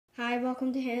Hi,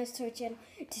 welcome to Hannah's Toy Channel.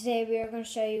 Today we are going to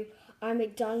show you our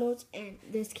McDonald's, and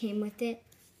this came with it,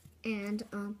 and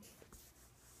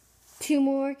 2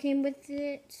 more came with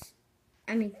it.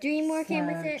 I mean 3 more came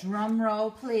with it. Drum roll,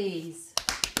 please.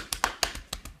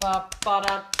 Ba ba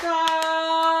da da.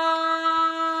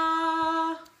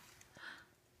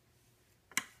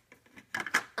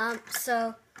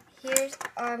 So here's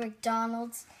our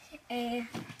McDonald's, and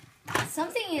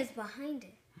something is behind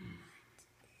it.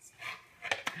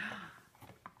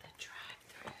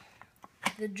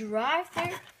 The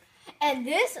drive-thru, and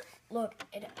this, look,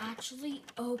 it actually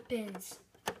opens.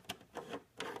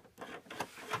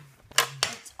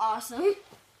 It's awesome.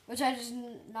 Which I just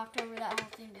knocked over that whole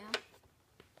thing down.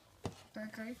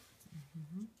 Burger.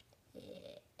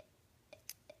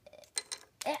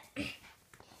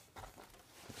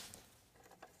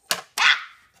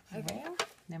 Okay.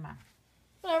 Never mind.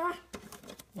 Whatever.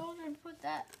 Don't even put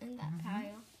that in that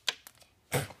pile.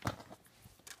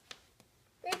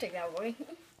 We're gonna take that away.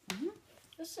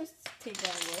 Let's just take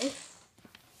that away.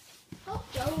 Oh,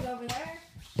 Joe's over there.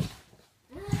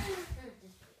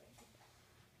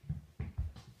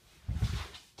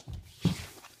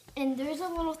 And there's a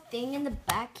little thing in the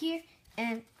back here,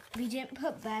 and we didn't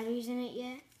put batteries in it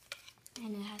yet.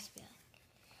 And it has to be like,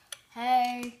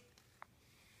 hey.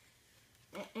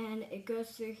 And it goes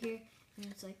through here, and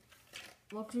it's like,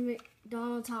 welcome to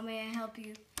McDonald's, how may I help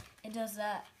you? It does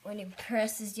that. When you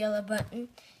press this yellow button,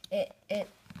 it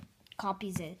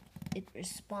copies it. It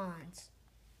responds.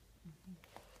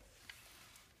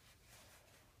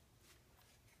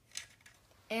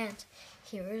 And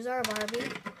here is our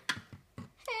Barbie.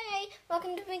 Hey,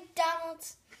 welcome to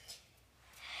McDonald's.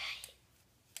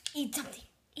 Eat something.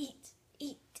 Eat.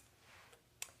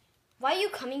 Why are you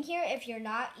coming here if you're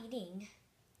not eating?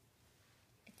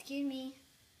 Excuse me.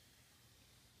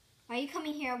 Why are you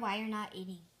coming here while you're not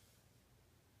eating?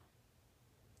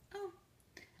 Oh,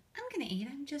 I'm going to eat.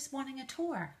 I'm just wanting a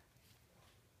tour.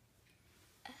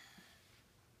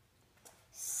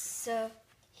 So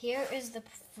here is the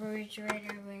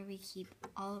refrigerator where we keep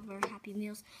all of our Happy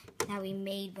Meals that we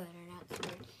made but are not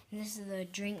stored. And this is the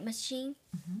drink machine.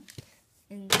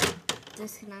 And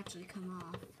this can actually come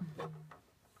off.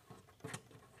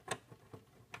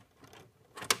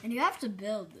 And you have to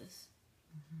build this.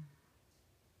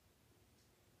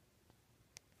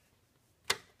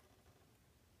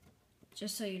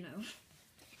 Just so you know.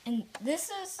 And this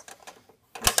is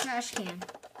the trash can.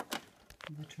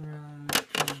 The trash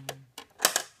can.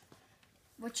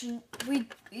 Which we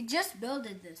just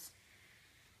builded this.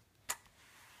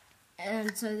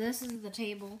 And so this is the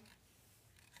table.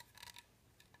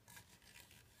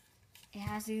 It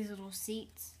has these little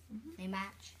seats. They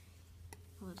match.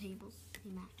 All the tables, they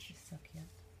match. It's so cute.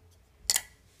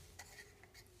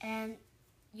 And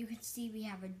you can see we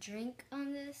have a drink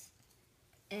on this.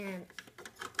 And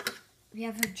we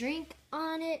have a drink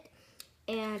on it,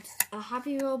 and a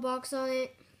Happy Meal box on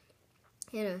it,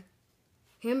 and a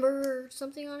hamburger or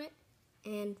something on it,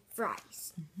 and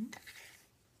fries.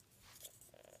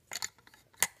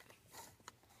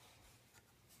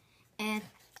 And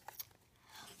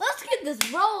let's get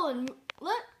this rolling.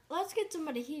 Let's get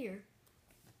somebody here.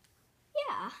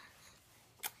 Yeah.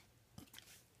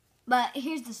 But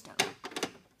here's the stove.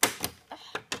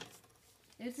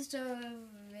 There's the stove.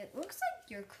 It looks like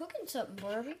you're cooking something,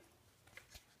 Barbie.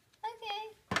 Okay.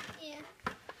 Yeah.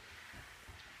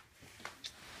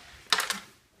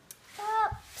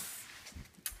 Oops.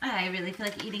 I really feel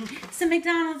like eating some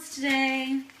McDonald's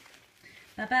today.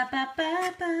 Ba ba ba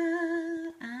ba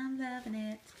ba. I'm loving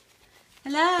it.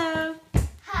 Hello.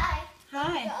 Hi.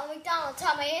 Hi. You're McDonald's.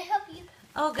 How may I help you?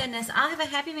 Oh goodness, I'll have a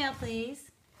Happy Meal, please.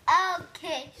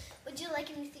 Okay. Would you like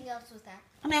anything else with that?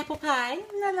 An apple pie.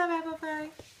 I love apple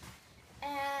pie.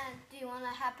 And do you want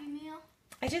a Happy Meal?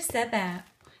 I just said that.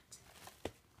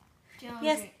 Do you want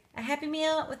Yes, a drink? a Happy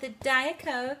Meal with a Diet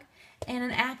Coke and an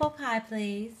apple pie,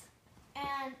 please.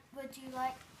 And would you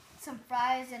like some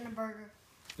fries and a burger?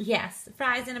 Yes,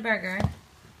 fries and a burger.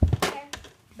 Okay.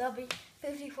 They'll be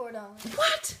 $54.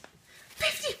 What?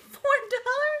 $54?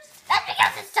 That's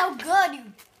because it's so good,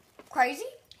 you crazy.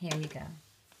 Here you go.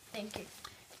 Thank you.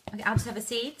 Okay, I'll just have a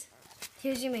seat.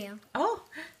 Here's your meal. Oh,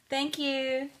 thank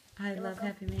you. I You're love welcome.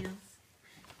 Happy Meals.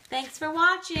 Thanks for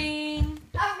watching.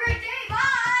 Have a great day.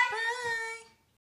 Bye.